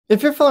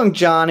If you're following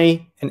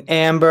Johnny and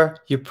Amber,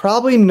 you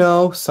probably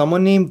know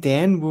someone named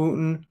Dan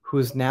Wootton who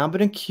has now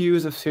been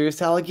accused of serious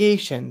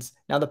allegations.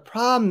 Now, the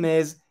problem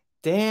is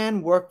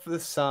Dan worked for The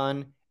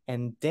Sun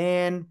and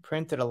Dan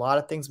printed a lot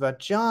of things about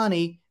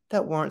Johnny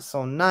that weren't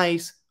so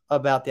nice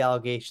about the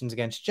allegations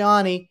against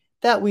Johnny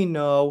that we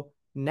know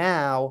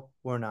now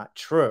were not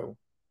true.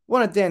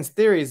 One of Dan's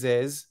theories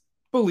is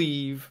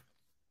believe,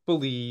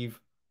 believe,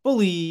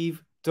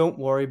 believe, don't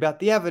worry about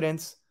the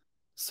evidence.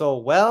 So,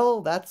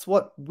 well, that's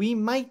what we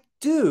might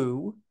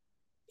do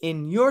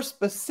in your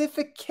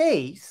specific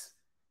case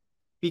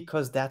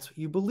because that's what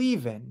you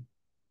believe in.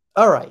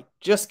 All right,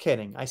 just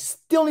kidding. I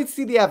still need to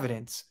see the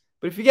evidence.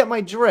 But if you get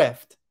my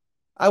drift,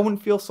 I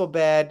wouldn't feel so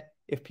bad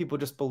if people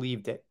just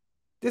believed it.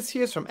 This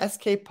here is from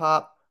SK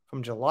Pop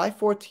from July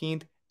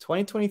 14th,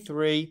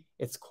 2023.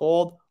 It's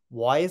called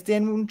Why is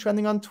Dan Wootton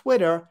Trending on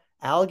Twitter?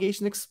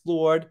 Allegation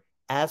Explored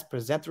as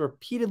presenter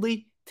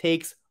repeatedly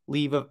takes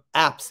leave of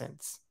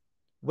absence.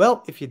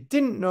 Well, if you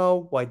didn't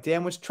know why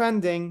Dan was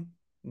trending,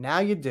 now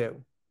you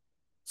do.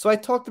 So I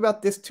talked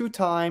about this 2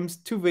 times,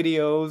 2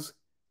 videos,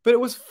 but it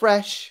was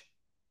fresh,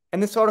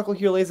 and this article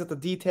here lays out the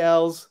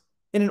details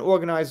in an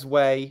organized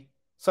way,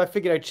 so I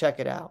figured I'd check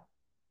it out.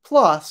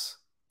 Plus,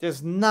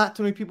 there's not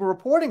too many people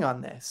reporting on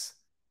this.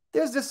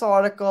 There's this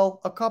article,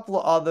 a couple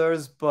of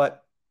others,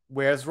 but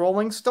where's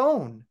Rolling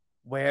Stone?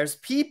 Where's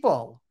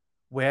People?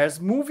 Where's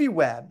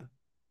MovieWeb?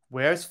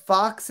 Where's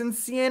Fox and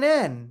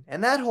CNN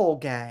and that whole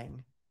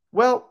gang?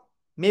 Well,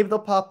 maybe they'll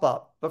pop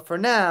up, but for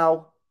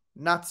now,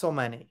 not so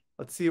many.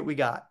 Let's see what we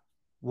got.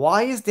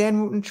 Why is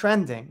Dan Wootton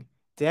trending?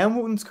 Dan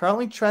Wootton's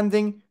currently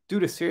trending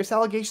due to serious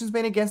allegations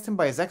made against him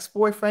by his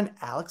ex-boyfriend,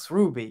 Alex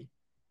Ruby.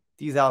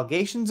 These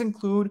allegations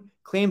include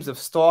claims of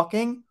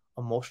stalking,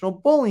 emotional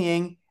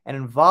bullying, and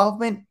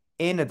involvement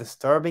in a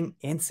disturbing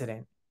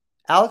incident.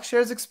 Alex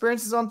shares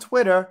experiences on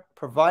Twitter,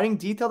 providing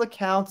detailed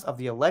accounts of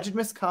the alleged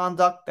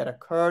misconduct that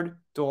occurred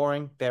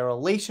during their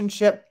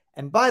relationship.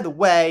 And by the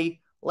way,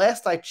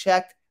 last I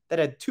checked, that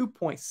had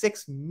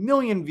 2.6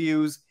 million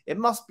views. It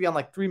must be on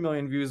like 3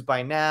 million views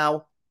by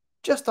now,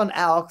 just on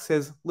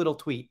Alex's little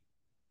tweet.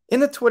 In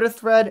the Twitter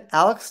thread,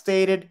 Alex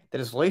stated that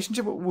his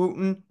relationship with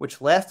Wootton,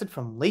 which lasted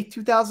from late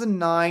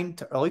 2009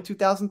 to early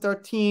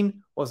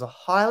 2013, was a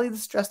highly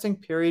distressing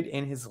period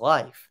in his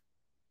life.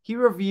 He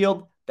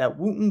revealed that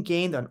Wootton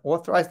gained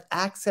unauthorized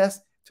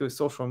access to his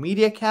social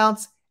media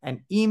accounts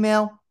and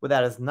email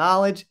without his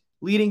knowledge,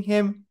 leading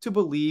him to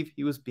believe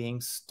he was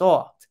being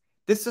stalked.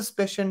 This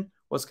suspicion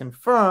was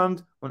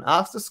confirmed when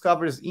Alex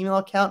discovered his email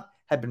account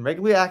had been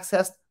regularly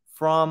accessed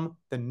from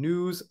the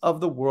News of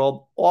the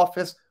World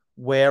office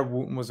where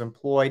Wootton was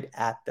employed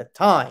at the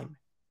time.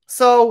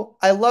 So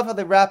I love how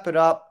they wrap it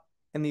up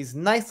in these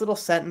nice little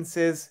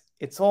sentences.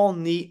 It's all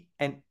neat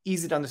and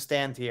easy to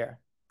understand here.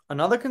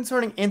 Another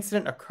concerning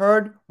incident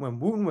occurred when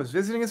Wootton was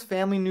visiting his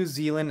family in New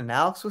Zealand and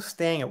Alex was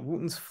staying at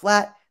Wootton's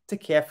flat to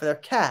care for their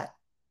cat,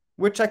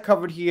 which I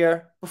covered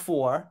here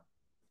before.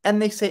 And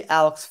they say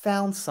Alex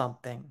found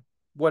something.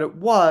 What it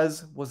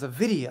was a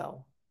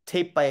video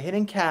taped by a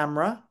hidden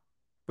camera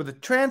with a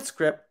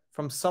transcript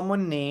from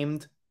someone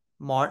named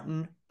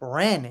Martin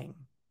Branning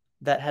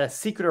that had a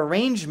secret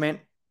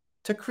arrangement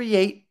to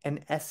create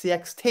an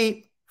SCX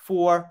tape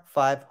for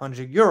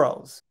 500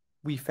 euros.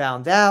 We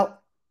found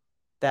out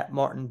that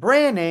Martin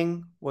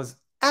Branning was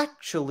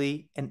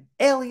actually an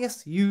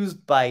alias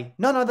used by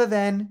none other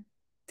than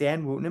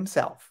Dan Wootton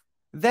himself.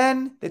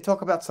 Then they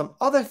talk about some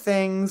other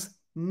things,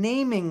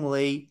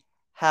 namely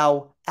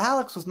how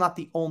Alex was not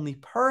the only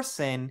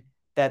person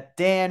that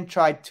Dan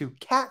tried to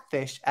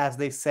catfish, as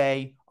they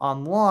say,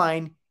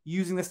 online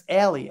using this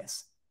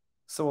alias.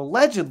 So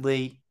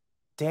allegedly,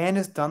 Dan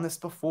has done this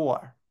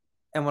before.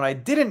 And what I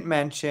didn't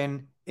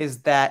mention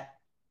is that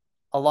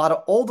a lot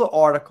of older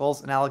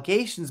articles and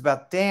allegations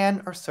about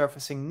Dan are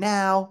surfacing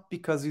now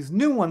because these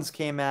new ones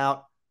came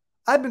out.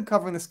 I've been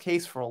covering this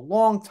case for a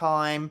long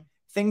time,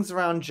 things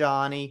around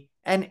Johnny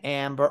and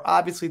Amber.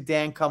 Obviously,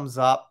 Dan comes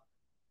up.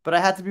 But I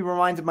had to be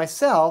reminded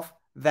myself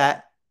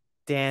that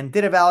Dan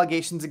did have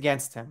allegations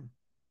against him.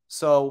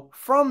 So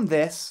from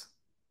this,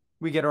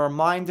 we get a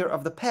reminder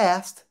of the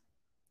past.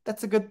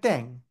 That's a good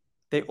thing.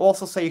 They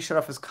also say he shut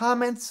off his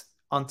comments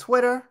on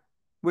Twitter,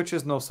 which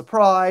is no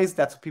surprise.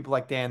 That's what people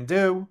like Dan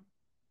do.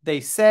 They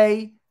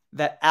say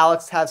that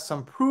Alex has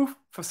some proof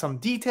for some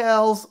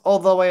details,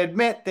 although I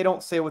admit they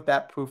don't say what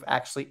that proof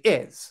actually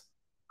is.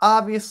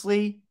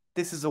 Obviously,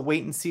 this is a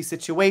wait-and-see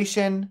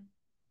situation.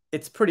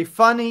 It's pretty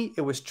funny.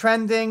 It was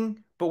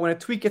trending. But when a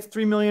tweet gets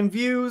 3 million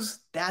views,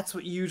 that's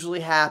what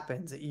usually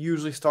happens. It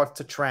usually starts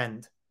to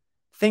trend.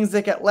 Things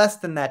that get less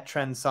than that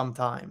trend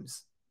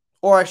sometimes.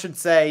 Or I should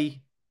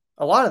say,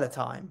 a lot of the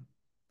time.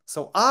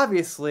 So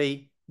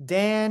obviously,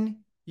 Dan,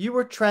 you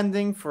were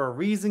trending for a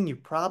reason you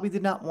probably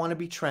did not want to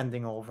be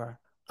trending over.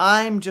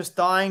 I'm just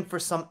dying for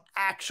some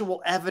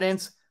actual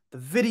evidence, the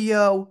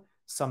video,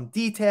 some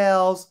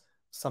details,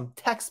 some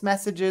text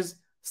messages,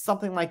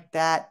 something like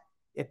that.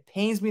 It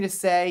pains me to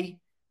say,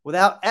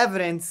 without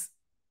evidence,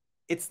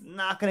 it's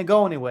not going to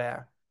go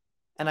anywhere.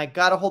 And I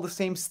got to hold the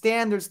same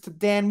standards to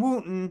Dan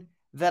Wootton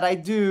that I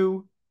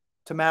do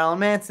to Marilyn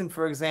Manson,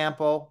 for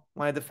example,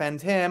 when I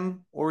defend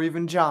him, or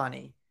even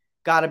Johnny.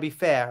 Gotta be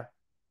fair.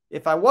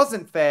 If I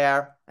wasn't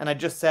fair and I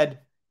just said,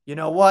 you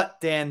know what,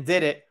 Dan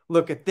did it,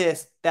 look at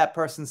this, that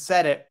person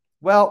said it,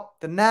 well,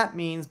 then that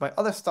means my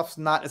other stuff's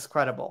not as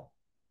credible.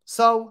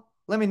 So,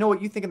 let me know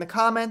what you think in the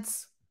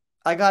comments.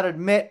 I gotta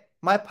admit,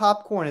 my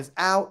popcorn is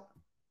out.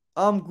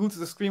 I'm glued to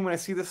the screen when I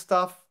see this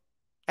stuff.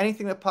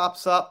 Anything that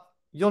pops up,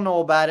 you'll know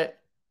about it.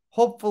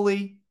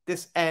 Hopefully,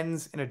 this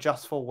ends in a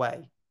justful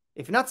way.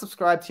 If you're not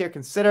subscribed here,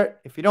 consider it.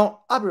 If you don't,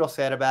 I'll be real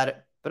sad about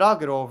it, but I'll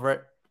get over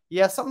it.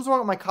 Yeah, something's wrong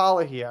with my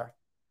collar here.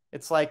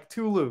 It's like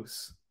too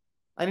loose.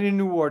 I need a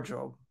new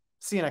wardrobe.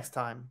 See you next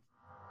time.